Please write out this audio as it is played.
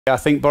I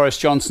think Boris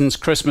Johnson's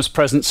Christmas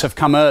presents have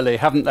come early,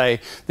 haven't they?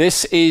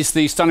 This is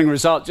the stunning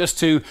result, just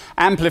to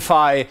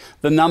amplify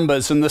the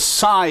numbers and the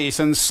size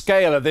and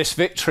scale of this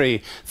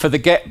victory for the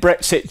Get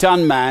Brexit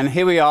Done man.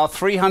 Here we are,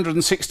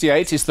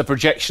 368 is the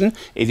projection.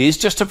 It is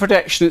just a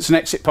projection, it's an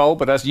exit poll,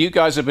 but as you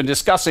guys have been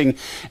discussing,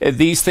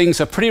 these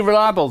things are pretty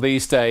reliable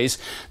these days.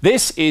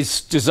 This is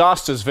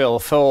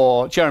Disastersville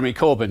for Jeremy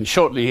Corbyn.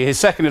 Shortly, his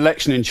second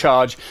election in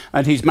charge,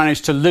 and he's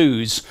managed to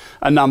lose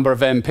a number of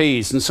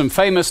MPs, and some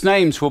famous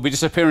names will be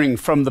disappearing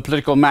from the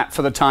political map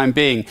for the time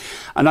being.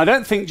 And I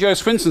don't think Joe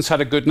Swinson's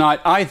had a good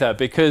night either,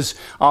 because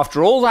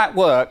after all that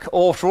work,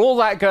 or after all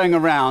that going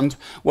around,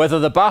 whether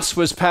the bus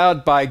was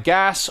powered by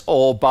gas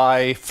or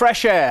by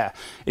fresh air,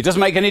 it doesn't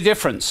make any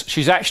difference.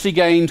 She's actually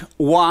gained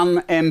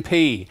one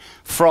MP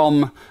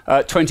from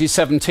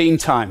 2017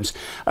 times.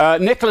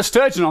 Nicola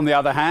Sturgeon, on the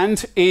other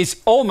hand,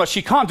 is almost,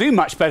 she can't do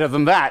much better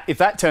than that, if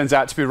that turns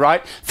out to be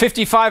right.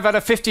 55 out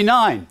of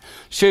 59.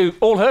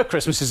 All her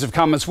Christmases have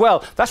come as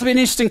well. That'll be an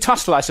interesting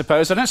tussle, I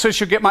suppose. I don't suppose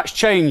she'll get much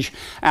change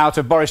out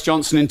of Boris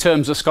Johnson in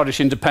terms of Scottish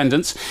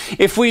independence.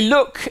 If we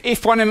look,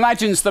 if one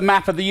imagines the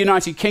map of the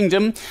United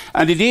Kingdom,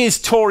 and it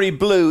is Tory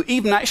blue,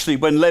 even actually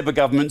when Labour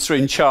governments are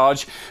in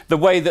charge, the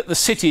way that the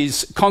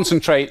cities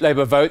concentrate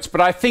Labour votes,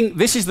 but I think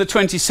this is the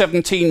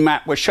 2017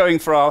 map we're showing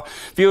for our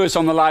viewers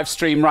on the live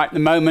stream right at the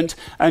moment,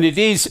 and it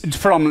is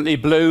predominantly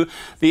blue.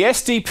 The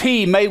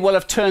SDP may well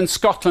have turned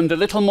Scotland a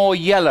little more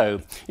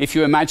yellow, if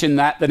you imagine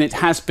that, than it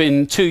has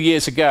been 2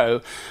 years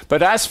ago.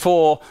 But as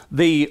for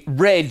the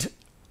red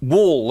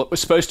wall that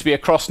was supposed to be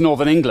across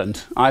northern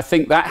England, I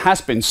think that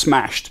has been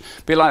smashed.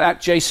 Be like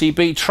that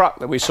JCB truck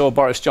that we saw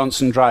Boris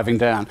Johnson driving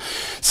down.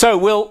 So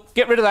we'll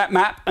get rid of that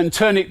map and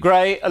turn it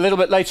grey a little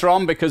bit later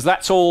on, because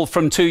that's all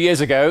from 2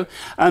 years ago.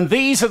 And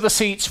these are the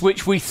seats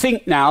which we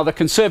think now, the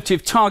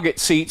Conservative target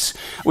seats.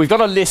 We've got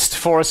a list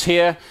for us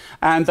here,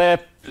 and they're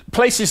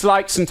places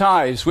like St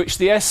Ives, which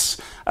the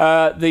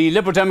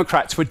Liberal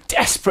Democrats were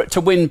desperate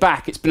to win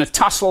back. It's been a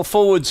tussle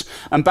forwards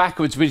and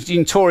backwards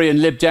between Tory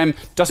and Lib Dem.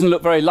 Doesn't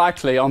look very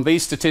likely on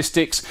these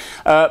statistics.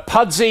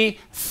 Pudsey,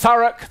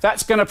 Thurrock,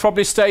 that's going to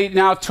probably stay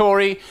now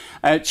Tory.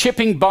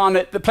 Chipping,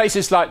 Barnet, the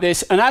places like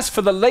this. And as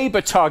for the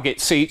Labour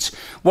target seats,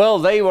 well,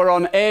 they were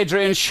on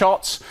Airdrie and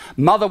Shotts,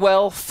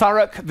 Motherwell,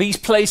 Thurrock, these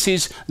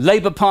places,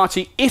 Labour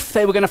Party, if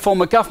they were going to form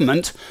a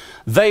government,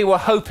 they were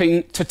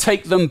hoping to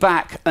take them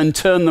back and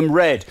turn them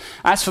red.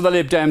 As for the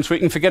Lib Dems, we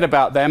can forget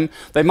about them.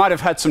 They might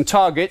have had some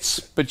targets,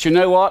 but you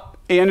know what,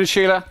 Ian and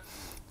Sheila?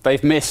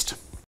 They've missed.